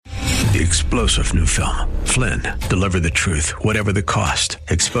the explosive new film, Flynn, Deliver the Truth, Whatever the Cost,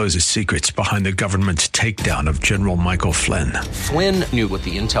 exposes secrets behind the government's takedown of General Michael Flynn. Flynn knew what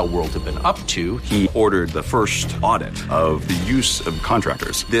the intel world had been up to. He ordered the first audit of the use of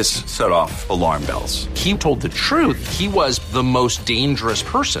contractors. This set off alarm bells. He told the truth. He was the most dangerous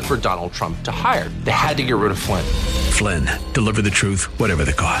person for Donald Trump to hire. They had to get rid of Flynn. Flynn, Deliver the Truth, Whatever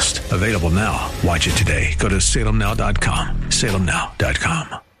the Cost. Available now. Watch it today. Go to salemnow.com.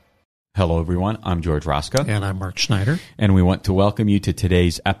 salemnow.com. Hello, everyone. I'm George Roscoe. And I'm Mark Schneider. And we want to welcome you to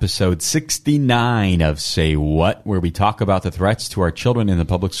today's episode 69 of Say What, where we talk about the threats to our children in the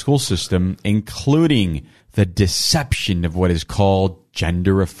public school system, including the deception of what is called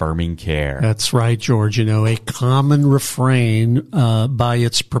gender-affirming care. That's right, George. You know, a common refrain by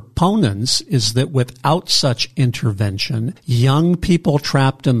its proponents is that without such intervention, young people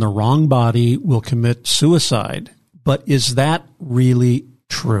trapped in the wrong body will commit suicide. But is that really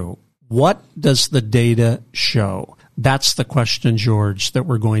true? What does the data show? That's the question, George, that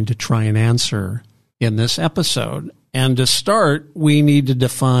we're going to try and answer in this episode. And to start, we need to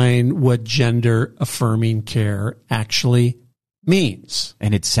define what gender-affirming care actually means.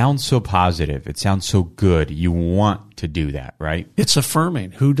 And it sounds so positive. It sounds so good. You want to do that, right? It's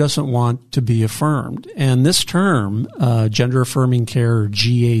affirming. Who doesn't want to be affirmed? And this term, gender-affirming care, or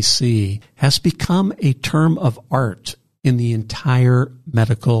GAC, has become a term of art in the entire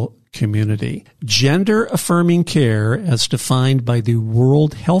medical community. Gender-affirming care, as defined by the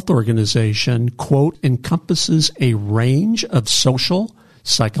World Health Organization, quote, encompasses a range of social,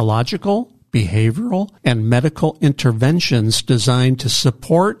 psychological, behavioral, and medical interventions designed to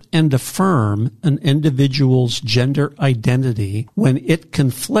support and affirm an individual's gender identity when it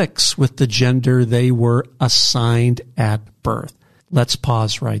conflicts with the gender they were assigned at birth. Let's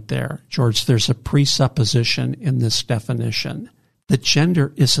pause right there. George, there's a presupposition in this definition. The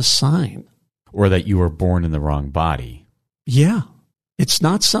gender is assigned. Or that you were born in the wrong body. Yeah. It's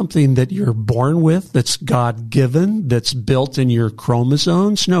not something that you're born with, that's God-given, that's built in your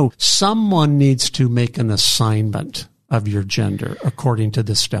chromosomes. No, someone needs to make an assignment of your gender, according to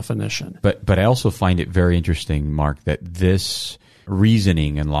this definition. But I also find it very interesting, Mark, that this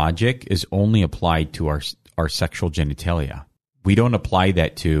reasoning and logic is only applied to our sexual genitalia. We don't apply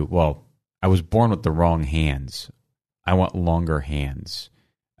that to, well, I was born with the wrong hands. I want longer hands.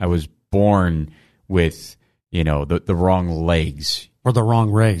 I was born with, the wrong legs. Or the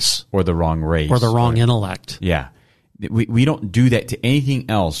wrong race. Or the wrong race. Or the wrong intellect. Yeah. We don't do that to anything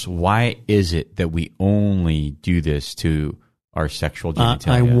else. Why is it that we only do this to our sexual genitalia?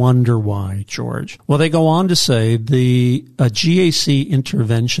 I wonder why, George. Well, they go on to say the GAC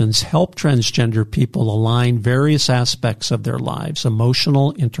interventions help transgender people align various aspects of their lives,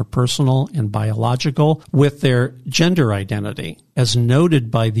 emotional, interpersonal, and biological, with their gender identity. As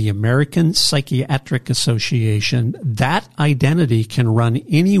noted by the American Psychiatric Association, that identity can run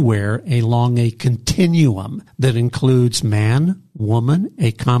anywhere along a continuum that includes man, woman,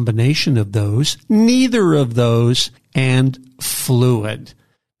 a combination of those, neither of those, and fluid.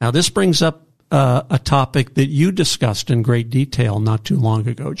 Now, this brings up a topic that you discussed in great detail not too long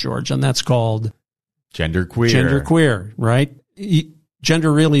ago, George, and that's called genderqueer. Genderqueer, right?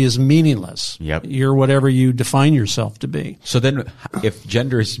 Gender really is meaningless. Yep. You're whatever you define yourself to be. So then if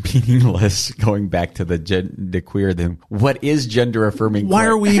gender is meaningless, going back to the queer, then what is gender affirming? Why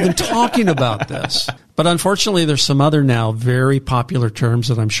are we even talking about this? But unfortunately, there's some other now very popular terms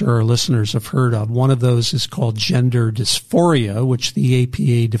that I'm sure our listeners have heard of. One of those is called gender dysphoria, which the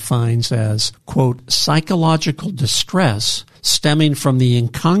APA defines as, quote, psychological distress stemming from the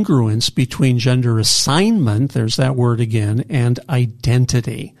incongruence between gender assignment, there's that word again, and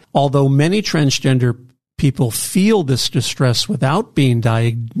identity. Although many transgender people feel this distress without being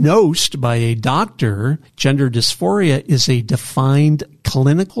diagnosed by a doctor, gender dysphoria is a defined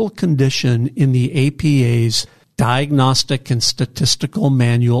clinical condition in the APA's Diagnostic and Statistical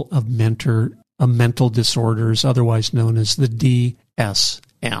Manual of Mental Disorders, otherwise known as the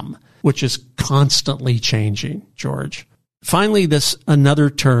DSM, which is constantly changing, George. Finally, another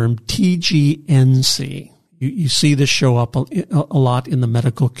term, TGNC. You see this show up a lot in the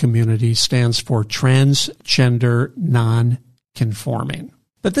medical community, stands for transgender non-conforming.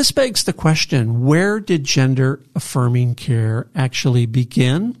 But this begs the question, where did gender-affirming care actually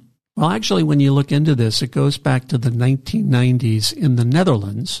begin? Well, actually, when you look into this, it goes back to the 1990s in the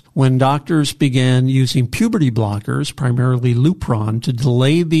Netherlands when doctors began using puberty blockers, primarily Lupron, to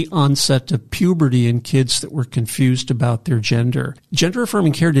delay the onset of puberty in kids that were confused about their gender.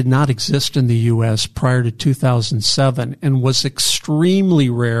 Gender-affirming care did not exist in the U.S. prior to 2007 and was extremely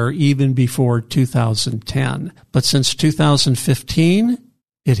rare even before 2010. But since 2015,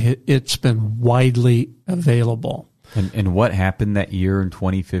 it's been widely available. And what happened that year in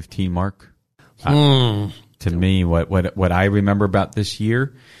 2015, Mark? To me, what I remember about this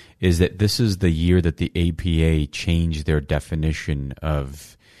year is that this is the year that the APA changed their definition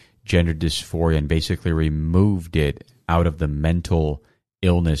of gender dysphoria and basically removed it out of the mental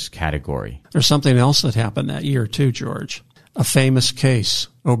illness category. There's something else that happened that year too, George. A famous case,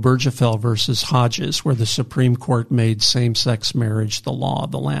 Obergefell versus Hodges, where the Supreme Court made same-sex marriage the law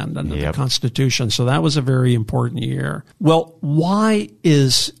of the land under the Constitution. So that was a very important year. Well, why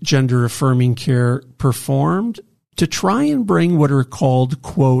is gender-affirming care performed? To try and bring what are called,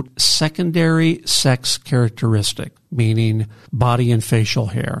 quote, secondary sex characteristic, meaning body and facial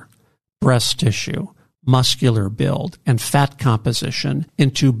hair, breast tissue, muscular build, and fat composition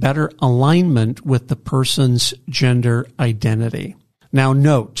into better alignment with the person's gender identity. Now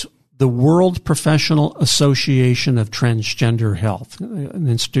note, the World Professional Association of Transgender Health, an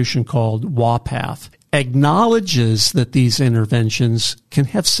institution called WAPATH, acknowledges that these interventions can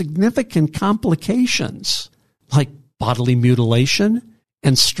have significant complications like bodily mutilation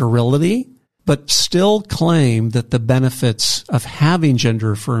and sterility, but still claim that the benefits of having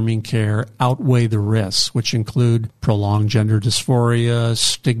gender-affirming care outweigh the risks, which include prolonged gender dysphoria,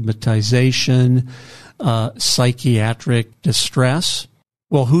 stigmatization, psychiatric distress.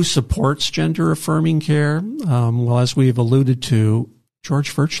 Well, who supports gender-affirming care? Well, as we've alluded to,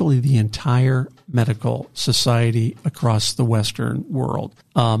 George, virtually the entire medical society across the Western world.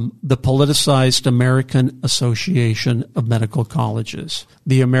 The politicized American Association of Medical Colleges,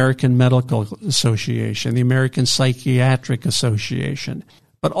 the American Medical Association, the American Psychiatric Association,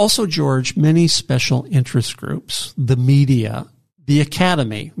 but also, George, many special interest groups, the media, the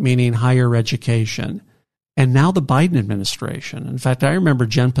academy, meaning higher education, and now the Biden administration. In fact, I remember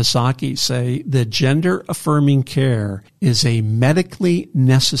Jen Psaki say that gender-affirming care is a medically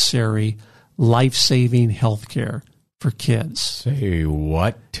necessary life-saving health care for kids. Say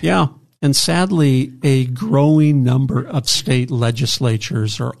what? Yeah. And sadly, a growing number of state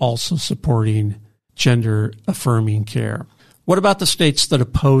legislatures are also supporting gender-affirming care. What about the states that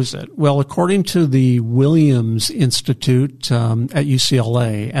oppose it? Well, according to the Williams Institute at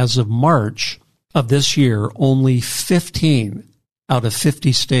UCLA, as of March of this year, only 15 out of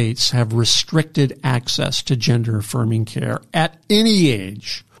 50 states have restricted access to gender-affirming care at any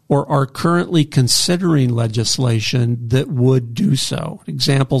age or are currently considering legislation that would do so.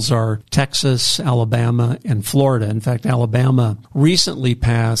 Examples are Texas, Alabama, and Florida. In fact, Alabama recently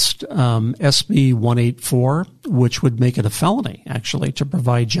passed SB 184, which would make it a felony, actually, to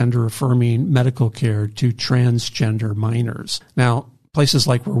provide gender-affirming medical care to transgender minors. Now, places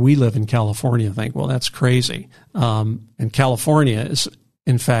like where we live in California think, well, that's crazy. And California is,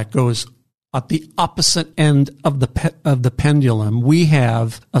 in fact, goes at the opposite end of the pendulum. We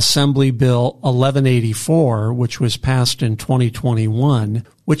have Assembly Bill 1184, which was passed in 2021,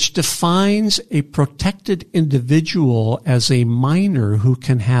 which defines a protected individual as a minor who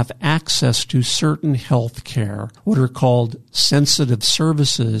can have access to certain health care, what are called sensitive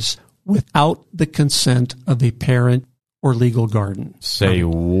services, without the consent of a parent or legal guardian. Say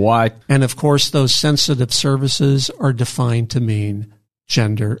what? And of course, those sensitive services are defined to mean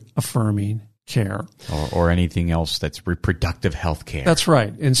gender-affirming care. Or anything else that's reproductive health care. That's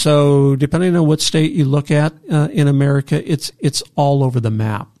right. And so depending on what state you look at in America, it's all over the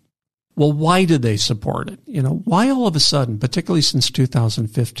map. Well, why did they support it? Why all of a sudden, particularly since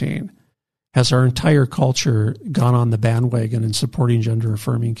 2015, has our entire culture gone on the bandwagon in supporting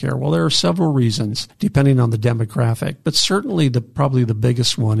gender-affirming care? Well, there are several reasons, depending on the demographic, but certainly probably the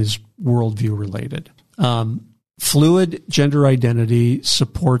biggest one is worldview related. Fluid gender identity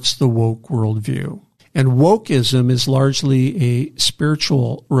supports the woke worldview. And wokeism is largely a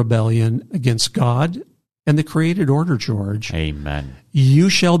spiritual rebellion against God and the created order, George. Amen. You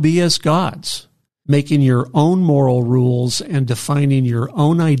shall be as gods, making your own moral rules and defining your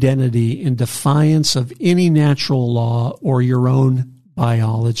own identity in defiance of any natural law or your own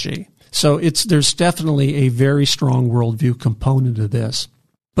biology. So there's definitely a very strong worldview component to this.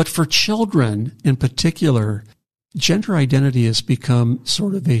 But for children in particular, gender identity has become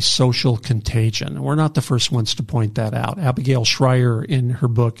sort of a social contagion. We're not the first ones to point that out. Abigail Shrier, in her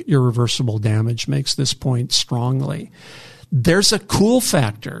book Irreversible Damage, makes this point strongly. There's a cool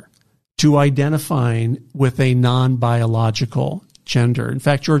factor to identifying with a non-biological gender. In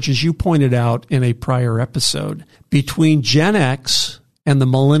fact, George, as you pointed out in a prior episode, between Gen X and and the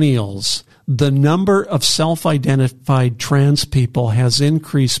millennials, the number of self-identified trans people has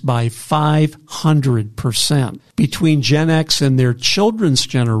increased by 500%. Between Gen X and their children's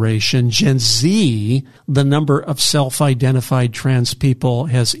generation, Gen Z, the number of self-identified trans people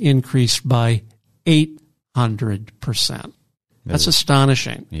has increased by 800%. That's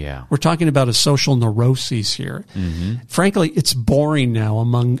astonishing. Yeah. We're talking about a social neuroses here. Frankly, it's boring now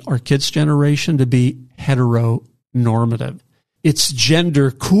among our kids' generation to be heteronormative. It's gender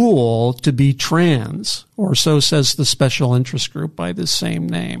cool to be trans, or so says the special interest group by the same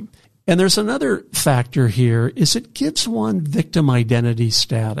name. And there's another factor here, is it gives one victim identity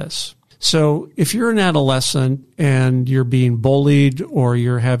status. So if you're an adolescent and you're being bullied or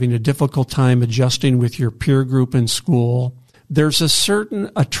you're having a difficult time adjusting with your peer group in school, there's a certain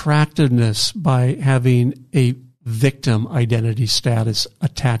attractiveness by having a victim identity status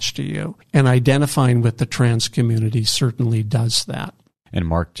attached to you. And identifying with the trans community certainly does that. And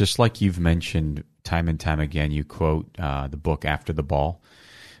Mark, just like you've mentioned time and time again, you quote the book After the Ball,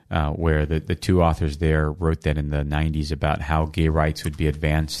 where the two authors there wrote that in the 90s about how gay rights would be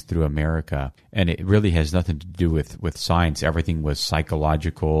advanced through America. And it really has nothing to do with science. Everything was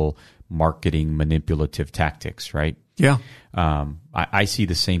psychological, marketing, manipulative tactics, right? Yeah. I see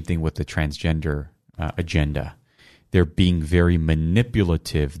the same thing with the transgender agenda. They're being very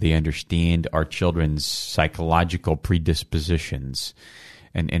manipulative. They understand our children's psychological predispositions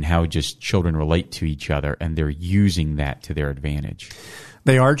and how just children relate to each other, and they're using that to their advantage.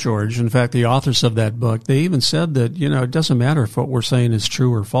 They are, George. In fact, the authors of that book, they even said that, it doesn't matter if what we're saying is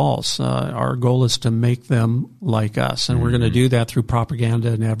true or false. Our goal is to make them like us, and we're going to do that through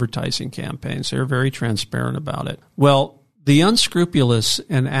propaganda and advertising campaigns. They're very transparent about it. Well, the unscrupulous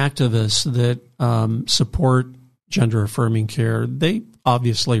and activists that support gender-affirming care, they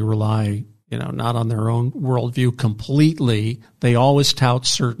obviously rely, not on their own worldview completely. They always tout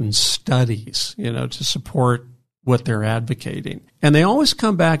certain studies, to support what they're advocating. And they always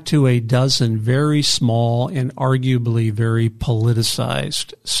come back to a dozen very small and arguably very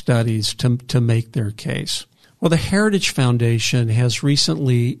politicized studies to make their case. Well, the Heritage Foundation has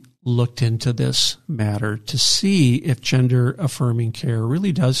recently looked into this matter to see if gender-affirming care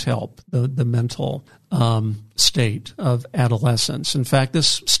really does help the mental state of adolescents. In fact,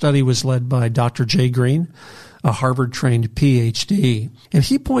 this study was led by Dr. Jay Green, a Harvard-trained PhD, and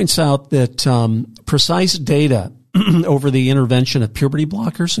he points out that precise data over the intervention of puberty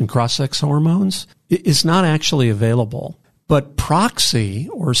blockers and cross-sex hormones is not actually available. But proxy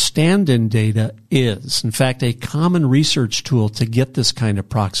or stand-in data is. In fact, a common research tool to get this kind of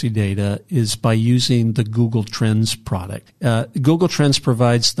proxy data is by using the Google Trends product. Google Trends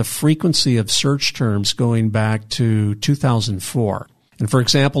provides the frequency of search terms going back to 2004. And for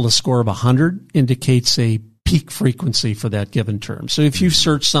example, a score of 100 indicates a peak frequency for that given term. So if you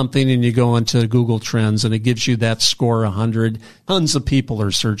search something and you go into Google Trends and it gives you that score 100, tons of people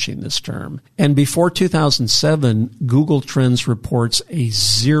are searching this term. And before 2007, Google Trends reports a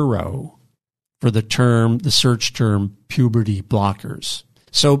 0 for the search term puberty blockers.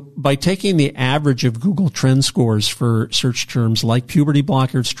 So by taking the average of Google Trend scores for search terms like puberty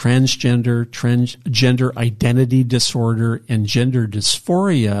blockers, transgender identity disorder, and gender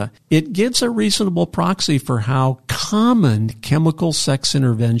dysphoria, it gives a reasonable proxy for how common chemical sex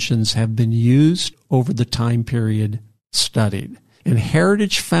interventions have been used over the time period studied. And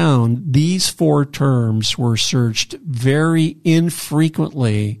Heritage found these 4 terms were searched very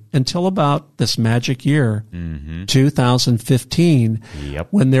infrequently until about this magic year, 2015,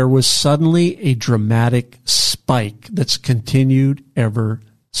 when there was suddenly a dramatic spike that's continued ever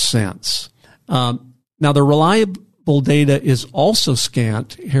since. Now, the reliable data is also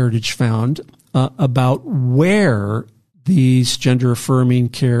scant, Heritage found, about where these gender-affirming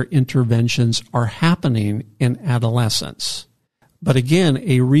care interventions are happening in adolescence. But again,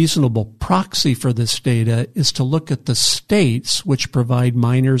 a reasonable proxy for this data is to look at the states which provide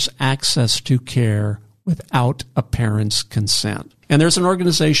minors access to care without a parent's consent. And there's an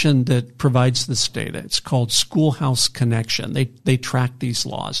organization that provides this data. It's called Schoolhouse Connection. They track these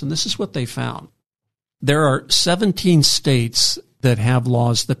laws, and this is what they found. There are 17 states that have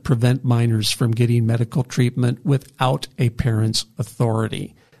laws that prevent minors from getting medical treatment without a parent's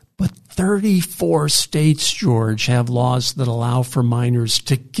authority. But 34 states, George, have laws that allow for minors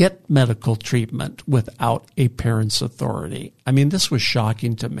to get medical treatment without a parent's authority. I mean, this was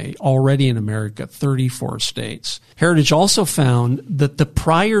shocking to me. Already in America, 34 states. Heritage also found that the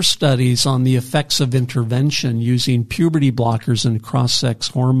prior studies on the effects of intervention using puberty blockers and cross-sex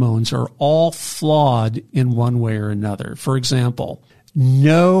hormones are all flawed in one way or another. For example,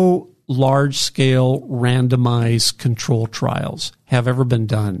 no large-scale randomized control trials have ever been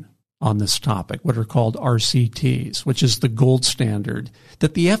done on this topic, what are called RCTs, which is the gold standard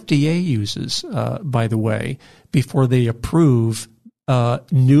that the FDA uses, by the way, before they approve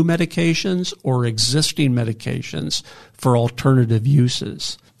new medications or existing medications for alternative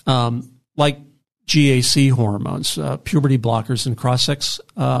uses, like GAC hormones, puberty blockers, and cross-sex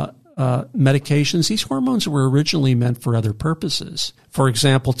medications. These hormones were originally meant for other purposes. For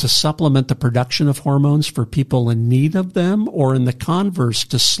example, to supplement the production of hormones for people in need of them, or in the converse,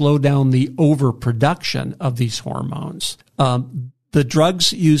 to slow down the overproduction of these hormones. The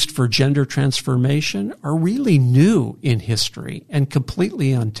drugs used for gender transformation are really new in history and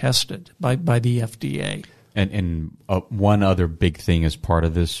completely untested by the FDA. And one other big thing as part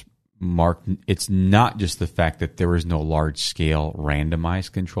of this, Mark, it's not just the fact that there is no large-scale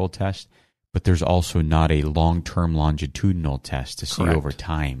randomized control test, but there's also not a long-term longitudinal test to see over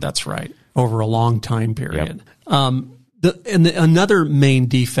time. That's right, over a long time period. Yep. Another main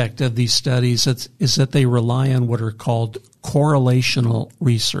defect of these studies is that they rely on what are called correlational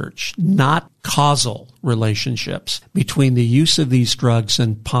research, not causal relationships between the use of these drugs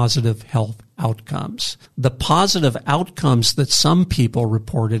and positive health outcomes. The positive outcomes that some people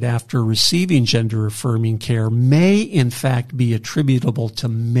reported after receiving gender-affirming care may in fact be attributable to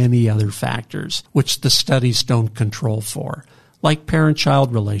many other factors, which the studies don't control for, like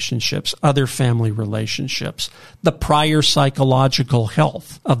parent-child relationships, other family relationships, the prior psychological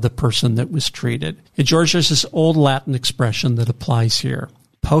health of the person that was treated. And George, there's this old Latin expression that applies here.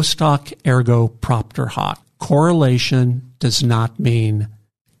 Post hoc ergo propter hoc. Correlation does not mean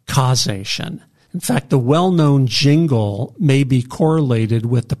causation. In fact, the well-known jingle may be correlated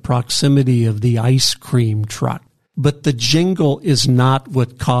with the proximity of the ice cream truck, but the jingle is not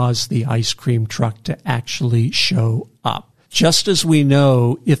what caused the ice cream truck to actually show up. Just as we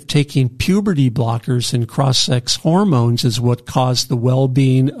know if taking puberty blockers and cross-sex hormones is what caused the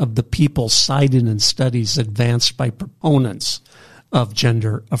well-being of the people cited in studies advanced by proponents of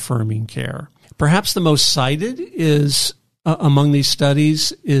gender-affirming care. Perhaps the most cited is among these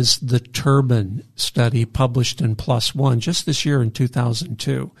studies is the Turban study published in PLOS ONE just this year in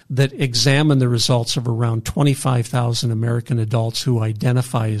 2002 that examined the results of around 25,000 American adults who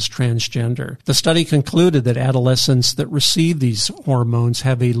identify as transgender. The study concluded that adolescents that receive these hormones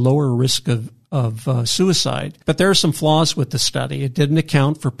have a lower risk of suicide. But there are some flaws with the study. It didn't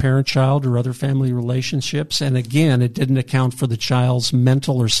account for parent-child or other family relationships. And again, it didn't account for the child's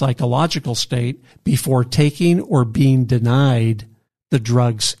mental or psychological state before taking or being denied the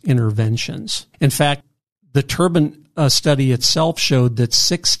drug's interventions. In fact, the Turban study itself showed that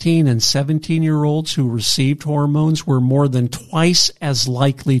 16 and 17-year-olds who received hormones were more than twice as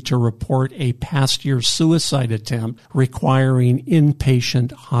likely to report a past year suicide attempt requiring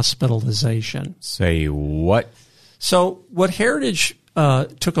inpatient hospitalization. Say what? So what Heritage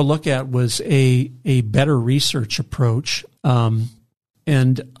took a look at was a better research approach,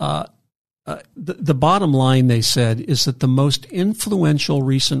 the bottom line, they said, is that the most influential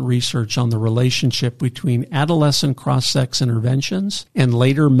recent research on the relationship between adolescent cross-sex interventions and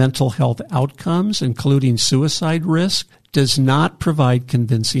later mental health outcomes, including suicide risk, does not provide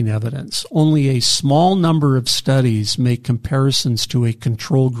convincing evidence. Only a small number of studies make comparisons to a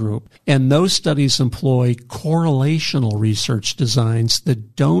control group, and those studies employ correlational research designs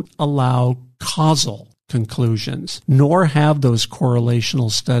that don't allow causal conclusions, nor have those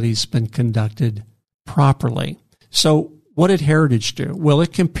correlational studies been conducted properly. So what did Heritage do? Well,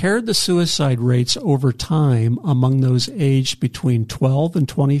 it compared the suicide rates over time among those aged between 12 and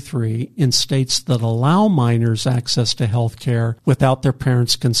 23 in states that allow minors access to health care without their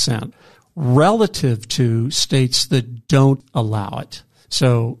parents' consent, relative to states that don't allow it.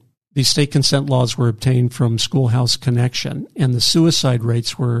 So these state consent laws were obtained from Schoolhouse Connection, and the suicide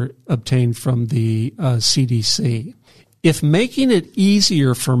rates were obtained from the CDC. If making it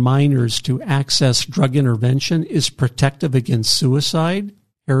easier for minors to access drug intervention is protective against suicide,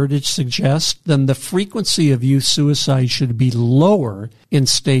 Heritage suggests, then the frequency of youth suicide should be lower in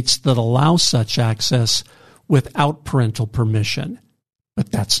states that allow such access without parental permission. But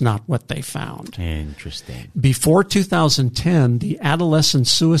that's not what they found. Interesting. Before 2010, the adolescent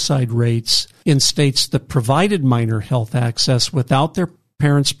suicide rates in states that provided minor health access without their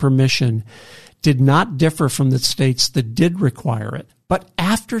parents' permission did not differ from the states that did require it. But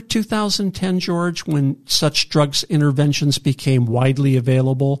after 2010, George, when such drugs interventions became widely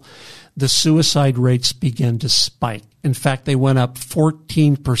available, the suicide rates began to spike. In fact, they went up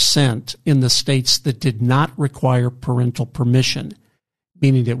 14% in the states that did not require parental permission,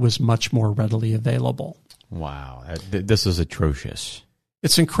 meaning it was much more readily available. Wow. This is atrocious.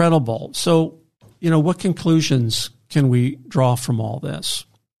 It's incredible. So, what conclusions can we draw from all this?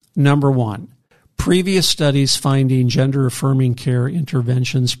 Number one, previous studies finding gender-affirming care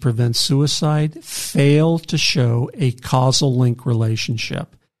interventions prevent suicide fail to show a causal link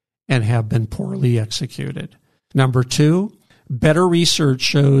relationship and have been poorly executed. Number two, better research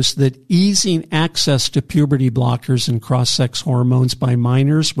shows that easing access to puberty blockers and cross-sex hormones by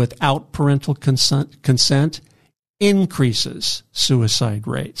minors without parental consent increases suicide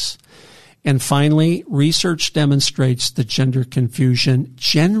rates. And finally, research demonstrates that gender confusion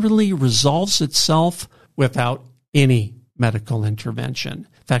generally resolves itself without any medical intervention.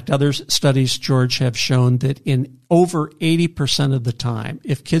 In fact, other studies, George, have shown that in over 80% of the time,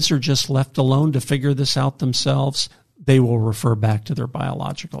 if kids are just left alone to figure this out themselves, they will refer back to their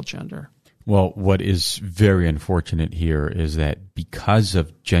biological gender. Well, what is very unfortunate here is that because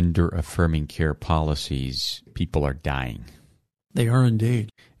of gender-affirming care policies, people are dying. They are indeed.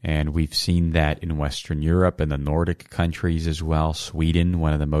 And we've seen that in Western Europe and the Nordic countries as well. Sweden,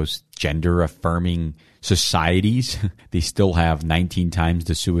 one of the most gender-affirming societies, they still have 19 times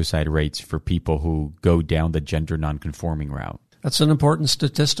the suicide rates for people who go down the gender nonconforming route. That's an important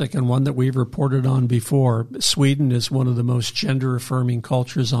statistic and one that we've reported on before. Sweden is one of the most gender-affirming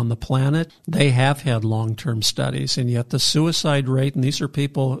cultures on the planet. They have had long-term studies, and yet the suicide rate, and these are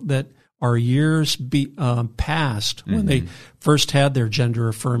people that are years past when they first had their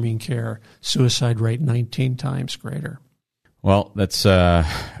gender-affirming care, suicide rate 19 times greater. Well, that's a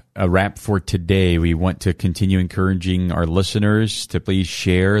wrap for today. We want to continue encouraging our listeners to please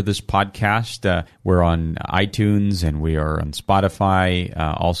share this podcast. We're on iTunes and we are on Spotify.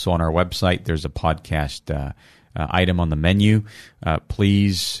 Also on our website, there's a podcast item on the menu.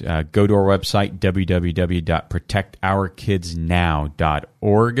 Please go to our website,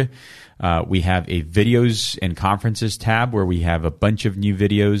 www.protectourkidsnow.org. We have a videos and conferences tab where we have a bunch of new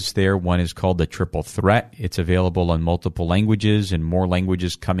videos there. One is called The Triple Threat. It's available in multiple languages and more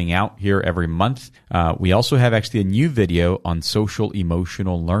languages coming out here every month. We also have actually a new video on social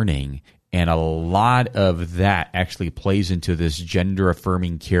emotional learning. And a lot of that actually plays into this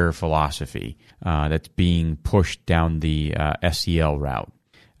gender-affirming care philosophy that's being pushed down the SEL route.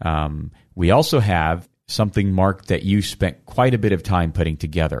 We also have something, Mark, that you spent quite a bit of time putting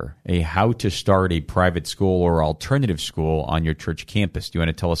together, a how to start a private school or alternative school on your church campus. Do you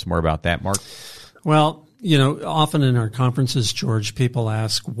want to tell us more about that, Mark? Well, often in our conferences, George, people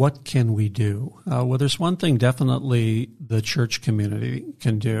ask, what can we do? Well, there's one thing definitely the church community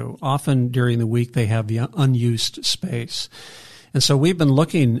can do. Often during the week, they have the unused space. And so we've been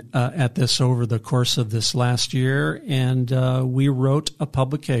looking at this over the course of this last year, and we wrote a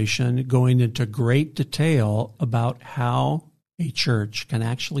publication going into great detail about how a church can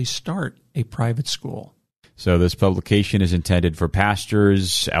actually start a private school. So this publication is intended for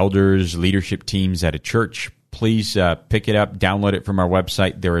pastors, elders, leadership teams at a church. Please pick it up, download it from our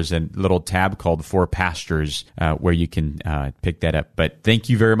website. There is a little tab called For Pastors where you can pick that up. But thank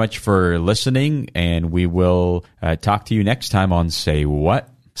you very much for listening, and we will talk to you next time on Say What?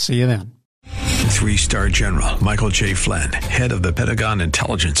 See you then. 3-star General Michael J. Flynn, head of the Pentagon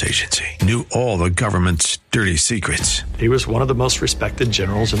Intelligence Agency, knew all the government's dirty secrets. He was one of the most respected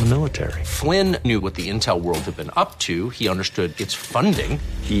generals in the military. Flynn knew what the intel world had been up to. He understood its funding.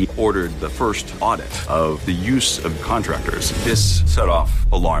 He ordered the first audit of the use of contractors. This set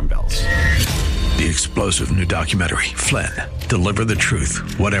off alarm bells. The explosive new documentary, Flynn, Deliver the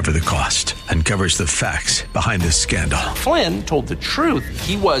Truth, Whatever the Cost, uncovers the facts behind this scandal. Flynn told the truth.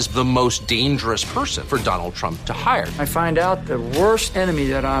 He was the most dangerous person for Donald Trump to hire. I find out the worst enemy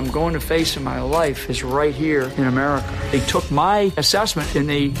that I'm going to face in my life is right here in America. They took my assessment and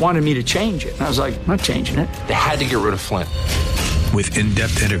they wanted me to change it. And I was like, I'm not changing it. They had to get rid of Flynn. With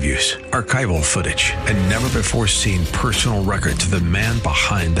in-depth interviews, archival footage, and never-before-seen personal records of the man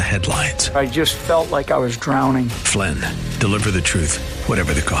behind the headlines. I just felt like I was drowning. Flynn, Deliver the Truth,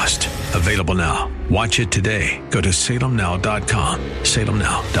 Whatever the Cost. Available now. Watch it today. Go to salemnow.com.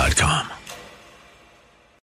 salemnow.com.